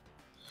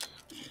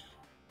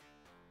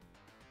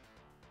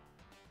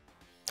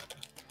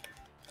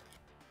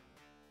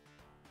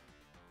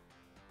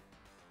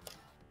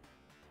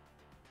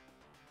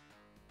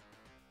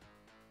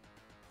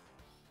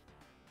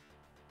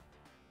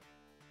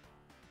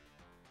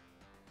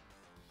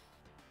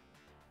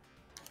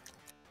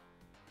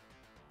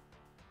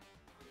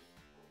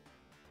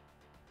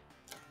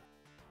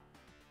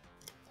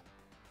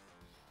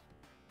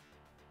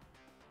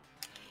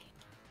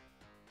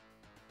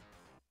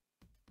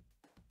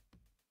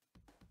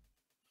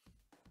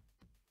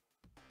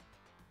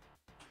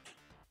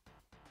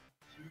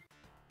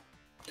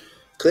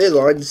 Clear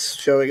lines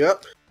showing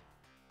up.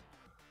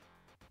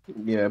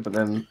 Yeah, but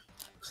then...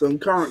 So I'm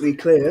currently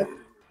clear.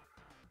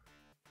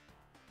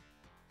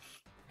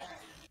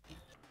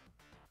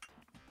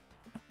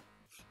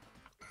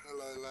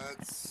 Hello,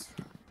 lads.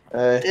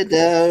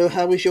 Hello,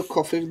 how was your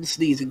coughing and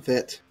sneezing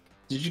fit?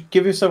 Did you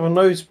give yourself a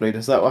nosebleed?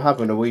 Is that what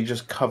happened, or were you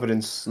just covered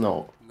in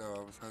snot? No, I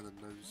was had a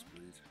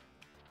nosebleed.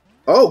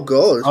 Oh,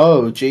 God.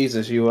 Oh,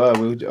 Jesus, you were.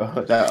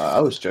 I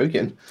was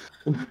joking.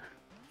 No, I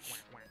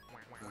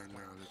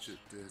legit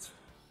did.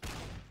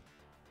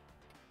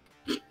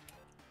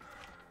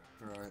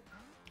 Right.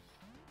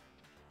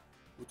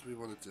 What do we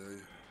want to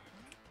do?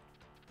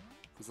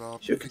 Because our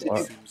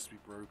thing seems to be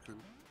broken.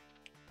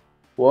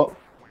 What?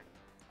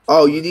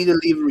 Oh, you need to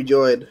leave and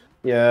rejoin.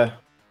 Yeah.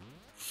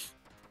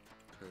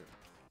 Okay.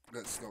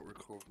 Let's not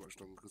record much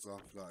longer because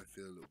after that I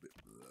feel a little bit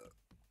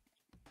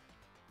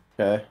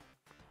bleh. Okay.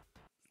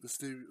 Let's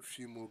do a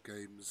few more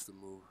games, then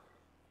we'll...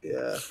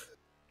 Yeah.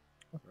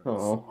 Right,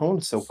 Oh, I want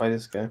to still play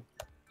this game.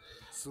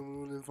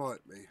 Someone will invite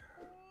me.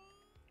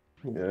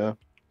 Yeah.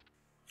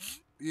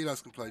 You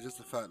guys can play, just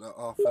the fact that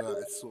after that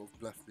it sort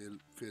of left me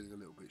feeling a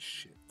little bit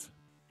shit.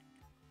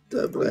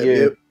 Don't Well, blame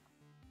you.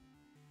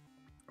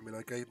 I mean,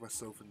 I gave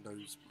myself a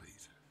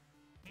nosebleed.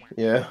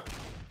 Yeah.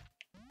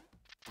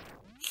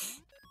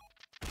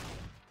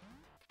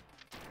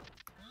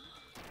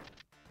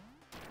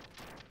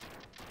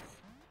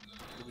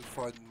 Let me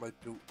find my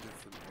built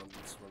different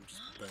ones where I'm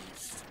just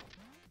based.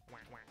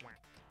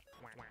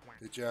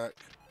 Hey Jack.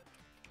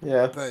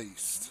 Yeah.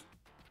 Based.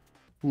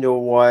 You're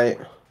white.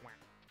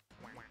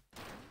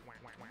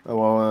 Oh,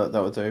 well,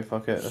 that would do.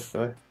 Fuck it. Let's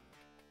go.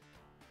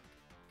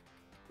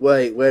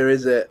 Wait, where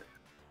is it?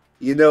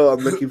 You know what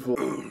I'm looking for.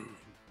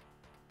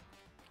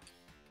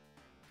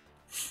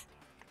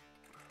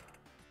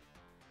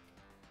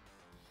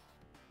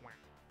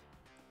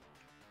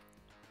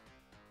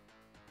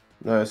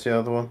 No, it's the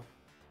other one.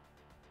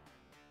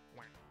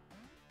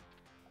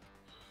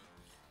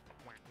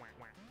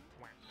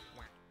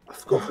 I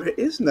forgot where it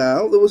is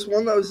now. There was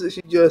one that was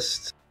actually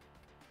just...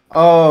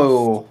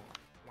 Oh.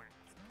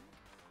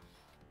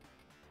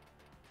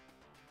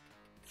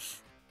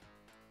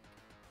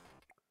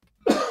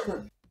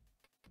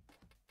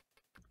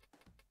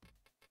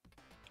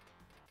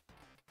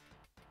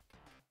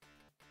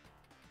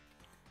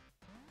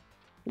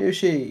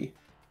 Yoshi.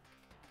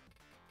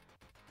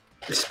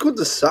 It's called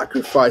the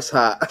sacrifice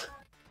hat.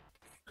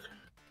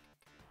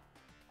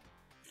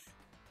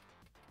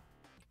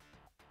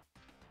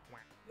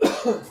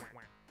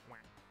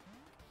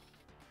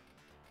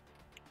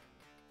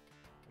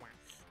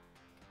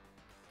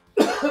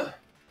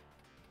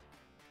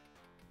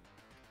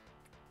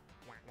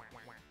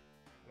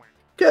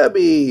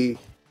 Kirby!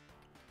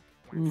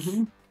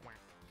 Mm-hmm.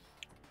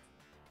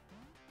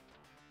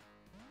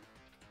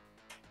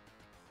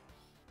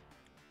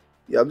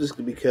 Yeah, I'm just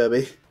gonna be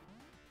Kirby.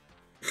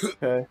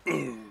 Okay.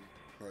 Right,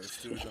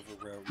 let's do another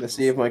round. Let's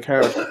see if my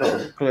character's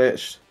not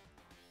glitched.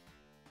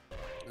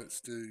 Let's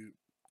do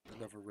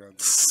another round.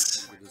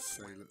 And I'm gonna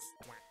say let's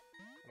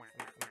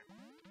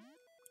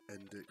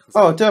end it.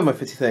 Oh, do my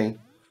 50 thing.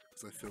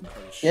 Because I feel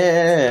kind of shit.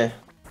 Yeah.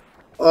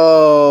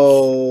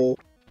 Oh.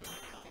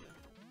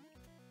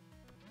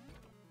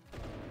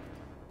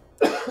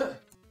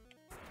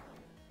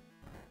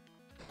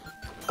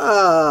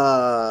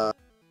 Ah.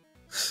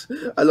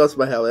 I lost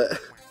my helmet.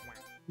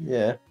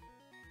 Yeah.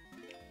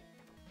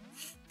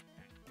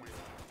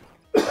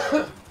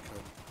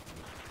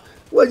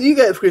 What did you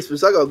get for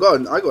Christmas? I got a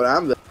gun. I got an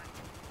anvil.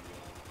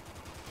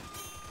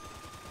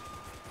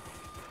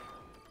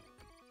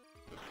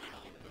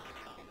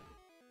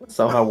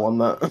 Somehow won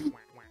that.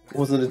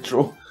 Wasn't a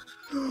draw.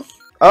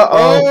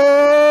 Uh-oh.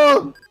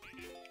 Oh!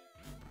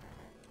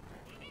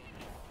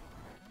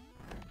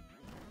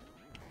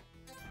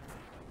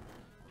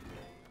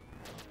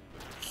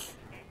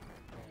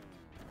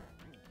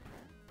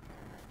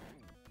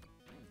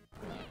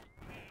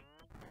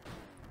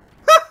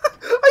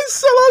 I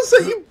somehow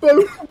set you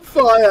both on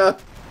fire.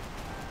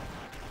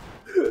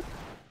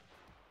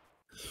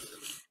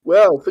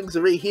 Well, things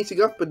are really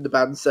heating up in the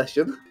band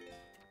session.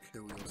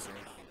 Kill yourself.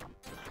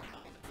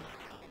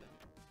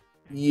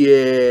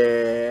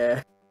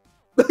 Yeah.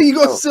 You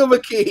got a silver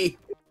key.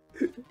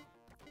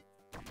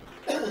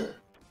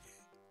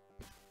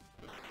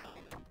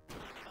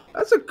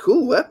 That's a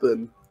cool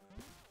weapon.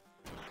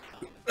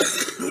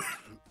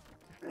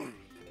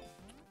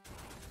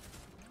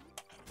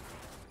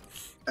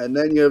 And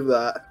then you have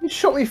that. You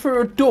shot me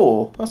through a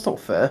door. That's not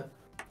fair.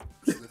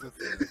 Didn't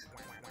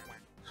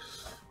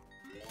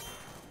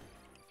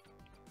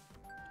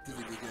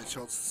even get a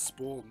chance to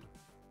spawn.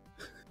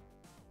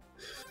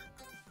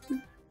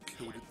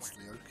 Killed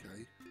instantly,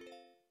 okay.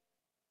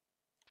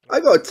 I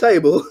got a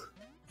table.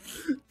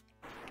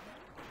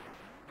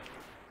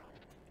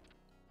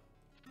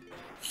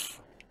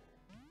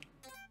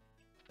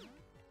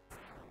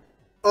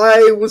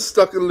 I was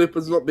stuck in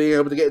loopers not being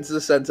able to get into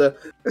the center.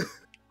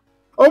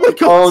 Oh my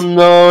god! Oh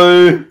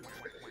no!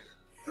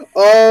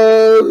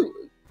 Oh,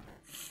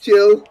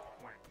 chill.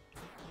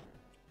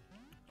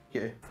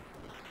 Okay.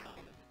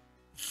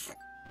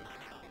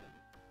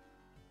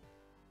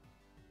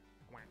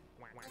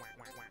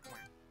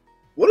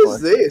 What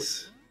is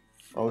this?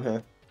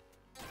 Okay.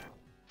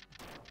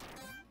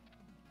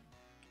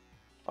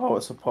 Oh,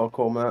 it's a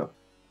parkour map.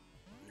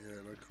 Yeah,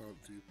 and I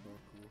can't do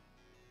parkour.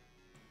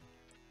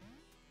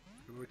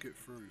 How do I get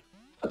through?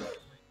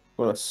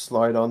 Gotta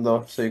slide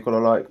under, so you gotta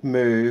like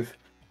move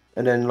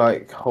and then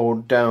like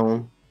hold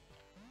down.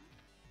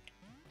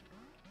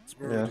 So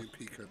we're already in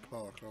Pico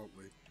Park, aren't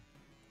we?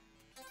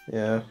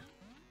 Yeah.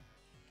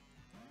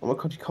 Oh my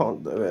god, you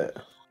can't do it.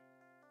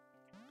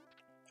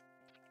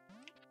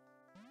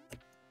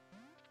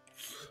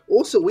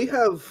 Also, we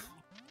have...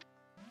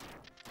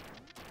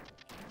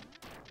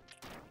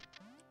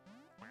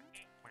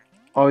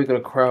 Oh, you gotta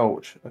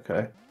crouch.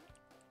 Okay.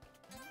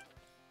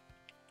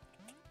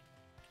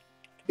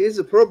 Here's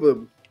the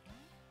problem.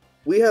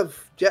 We have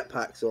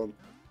jetpacks on.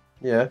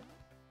 Yeah.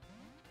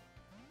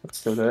 Let's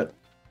still do it.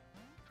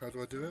 How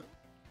do I do it?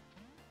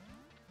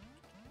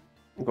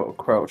 You've got to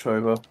crouch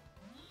over.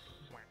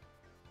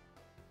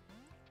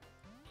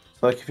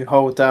 So like if you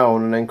hold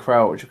down and then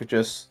crouch, you could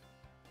just...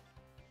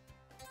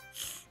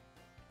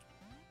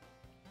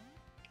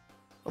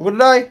 I'm gonna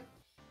die!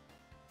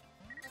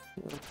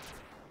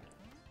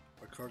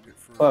 I can't get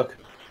through. Fuck.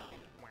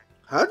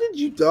 How did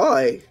you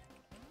die?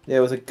 Yeah,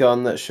 it was a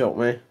gun that shot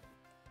me.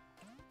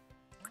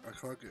 I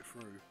can't get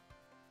through.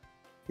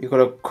 You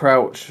gotta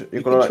crouch.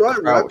 You gotta can like try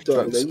crouch, like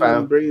ragdolling spam.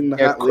 and bring the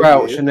Yeah, hat with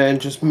crouch you. and then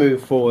just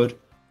move forward.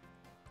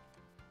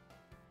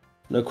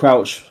 No,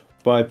 crouch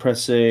by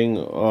pressing.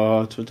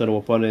 I don't know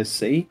what button is.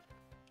 C,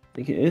 I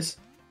think it is.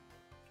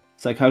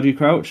 It's like, how do you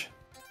crouch?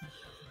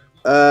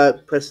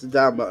 Press the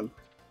down button.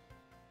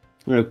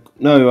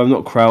 No, I'm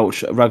not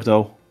crouch.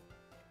 Ragdoll.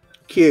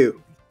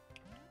 Q.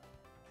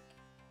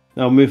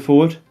 Now move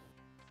forward.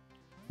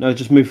 No,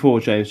 just move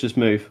forward, James. Just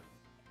move.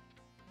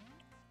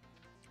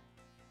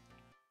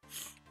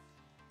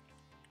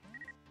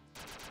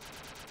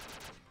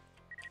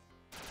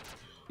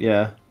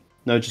 Yeah.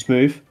 No, just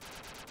move.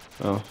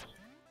 Oh.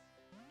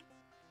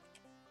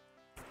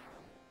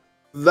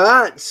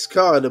 That's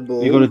kind of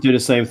bull. You got to do the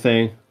same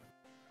thing.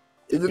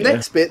 In the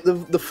next bit,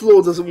 the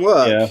floor doesn't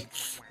work. Yeah.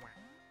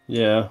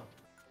 Yeah.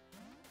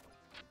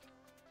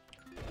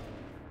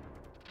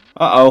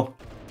 Uh-oh.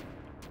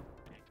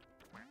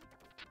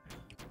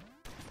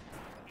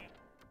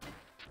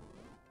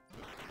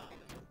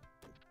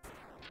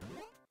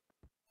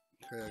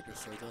 Okay, I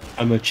guess I don't.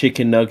 I'm a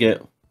chicken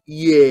nugget.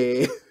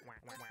 Yeah.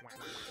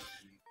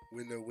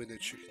 Winner, winner,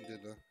 chicken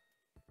dinner.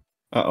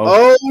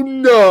 Uh-oh. Oh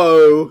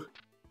no!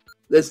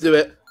 Let's do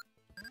it.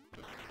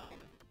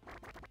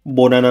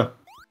 Banana.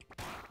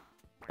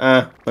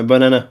 Ah, my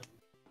banana.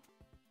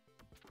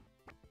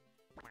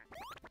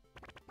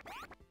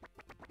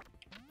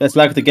 Let's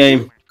lag the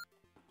game.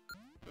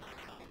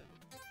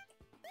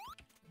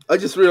 I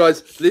just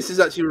realised this is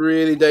actually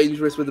really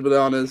dangerous with the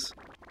bananas.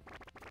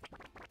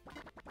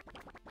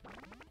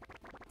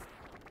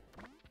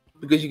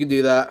 Because you can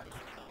do that.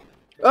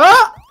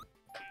 Ah!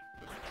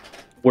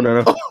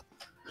 Banana. Oh,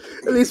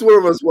 at least one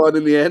of us won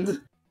in the end.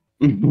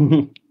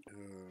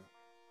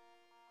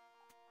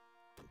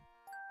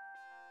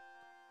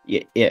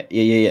 Yeah.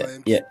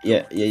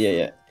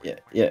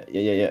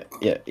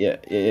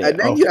 And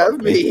then you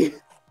have me.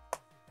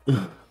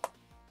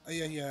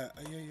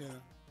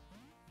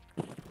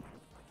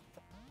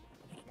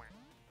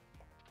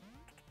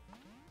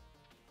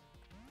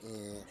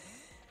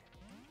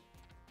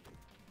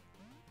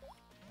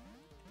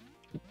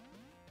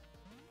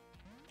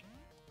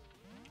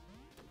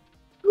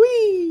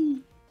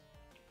 Whee!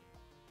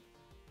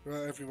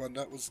 Right, everyone,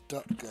 that was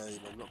Duck Game.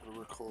 I'm not going to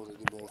record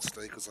anymore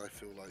today because I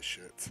feel like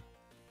shit.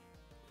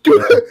 Do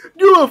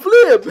a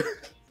flip!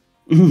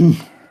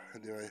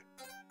 Anyway.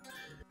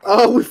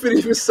 Oh, we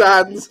finished with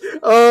Sands.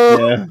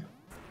 Oh, Yeah.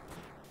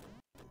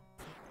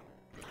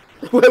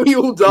 where we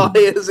all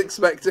die as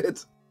expected.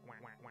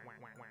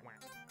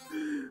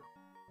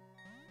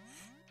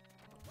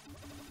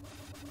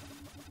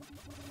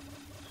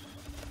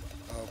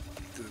 I'll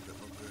do a bit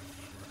longer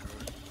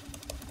before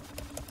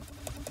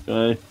I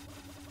go. Okay.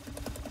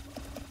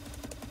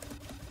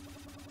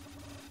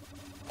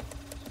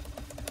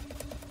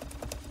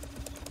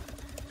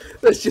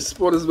 Let's just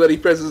spawn as many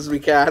presents as we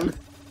can.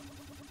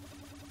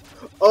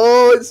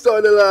 Oh, it's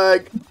starting to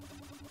lag.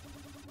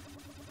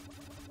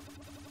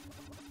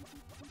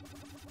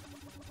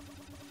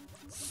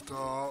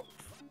 Stop.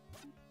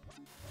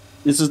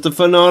 This is the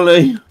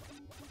finale.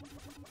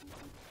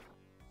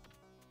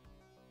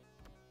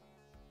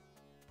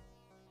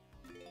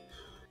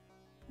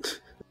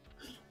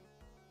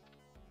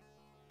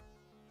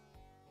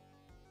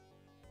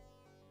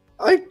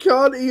 I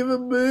can't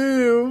even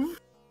move.